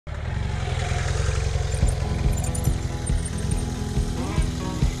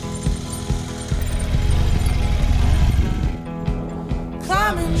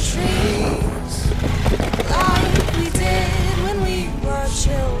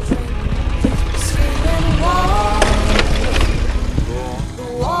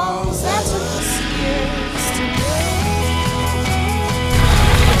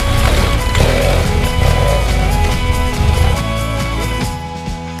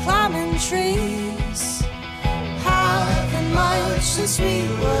trees, haven't much since we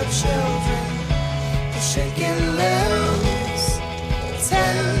were children. The shaking limbs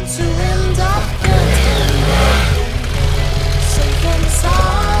tend to end up getting broken. Safe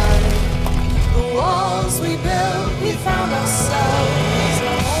inside the walls we built, we found ourselves.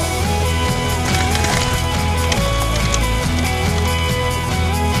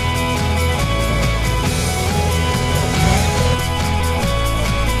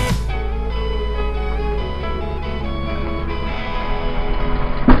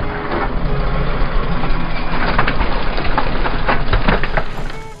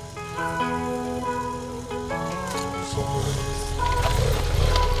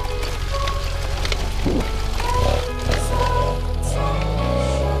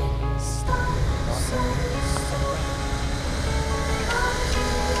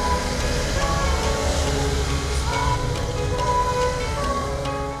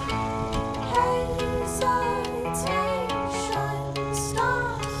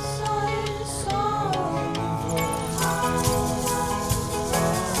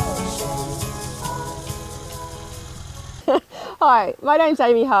 Hi, my name's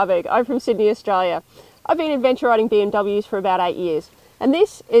Amy Harburg. I'm from Sydney, Australia. I've been adventure riding BMWs for about 8 years, and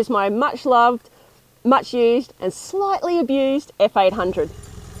this is my much loved, much used and slightly abused F800.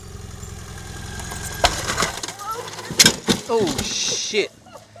 Oh shit!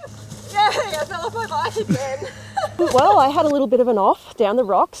 Yay, I fell off my bike again. Well, I had a little bit of an off down the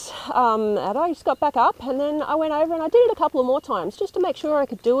rocks, and I just got back up, and then I went over and I did it a couple of more times just to make sure I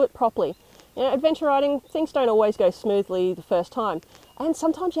could do it properly. You know, adventure riding, things don't always go smoothly the first time, and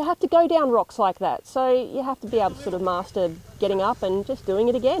sometimes you have to go down rocks like that, so you have to be able to sort of master getting up and just doing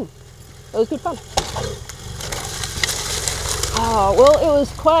it again. It was good fun. Oh, well, it was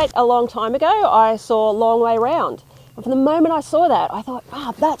quite a long time ago. I saw Long Way Round, and from the moment I saw that, I thought,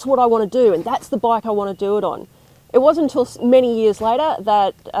 that's what I want to do, and that's the bike I want to do it on. It wasn't until many years later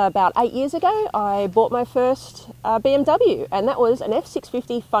that about 8 years ago, I bought my first BMW, and that was an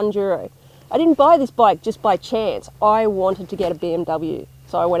F650 Funduro. I didn't buy this bike just by chance. I wanted to get a BMW,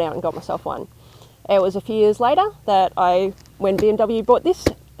 so I went out and got myself one. It was a few years later that when BMW brought the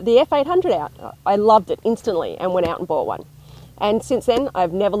F800 out, I loved it instantly and went out and bought one. And since then,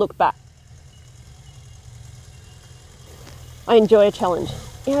 I've never looked back. I enjoy a challenge.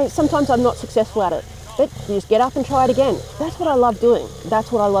 You know, sometimes I'm not successful at it, but you just get up and try it again. That's what I love doing.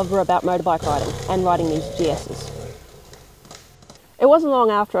 That's what I love about motorbike riding and riding these GSs. It wasn't long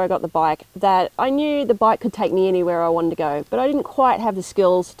after I got the bike that I knew the bike could take me anywhere I wanted to go, but I didn't quite have the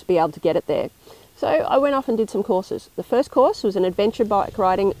skills to be able to get it there. So I went off and did some courses. The first course was an adventure bike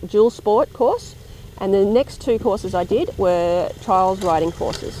riding dual sport course, and the next two courses I did were trials riding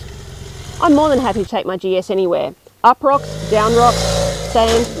courses. I'm more than happy to take my GS anywhere. Up rocks, down rocks,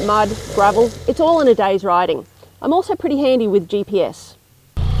 sand, mud, gravel, it's all in a day's riding. I'm also pretty handy with GPS.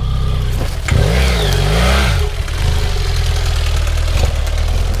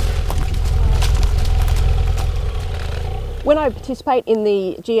 When I participate in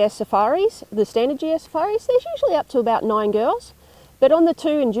the GS safaris, the standard GS safaris, there's usually up to about 9 girls. But on the 2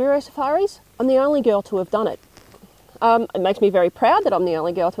 enduro safaris, I'm the only girl to have done it. It makes me very proud that I'm the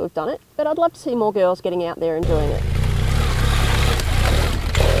only girl to have done it, but I'd love to see more girls getting out there and doing it.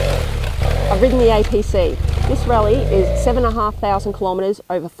 I've ridden the APC. This rally is 7,500 kilometres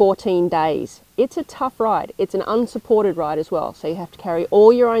over 14 days. It's a tough ride. It's an unsupported ride as well, so you have to carry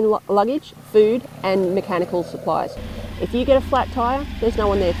all your own luggage, food and mechanical supplies. If you get a flat tyre, there's no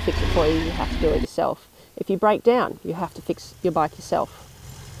one there to fix it for you. You have to do it yourself. If you break down, you have to fix your bike yourself.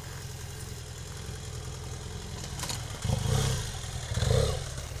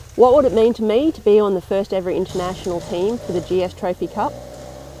 What would it mean to me to be on the first ever international team for the GS Trophy Cup?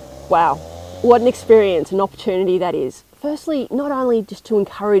 Wow, what an experience, an opportunity that is. Firstly, not only just to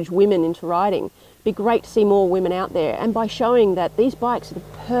encourage women into riding, it'd be great to see more women out there, and by showing that these bikes are the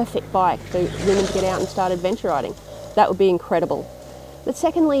perfect bike for women to get out and start adventure riding. That would be incredible. But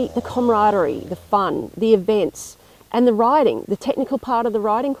secondly, the camaraderie, the fun, the events, and the riding, the technical part of the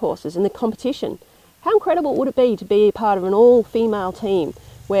riding courses and the competition. How incredible would it be to be a part of an all-female team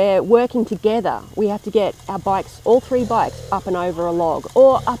where working together we have to get our bikes, all 3 bikes, up and over a log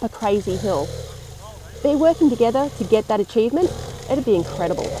or up a crazy hill. Be working together to get that achievement, it'd be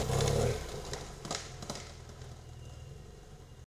incredible.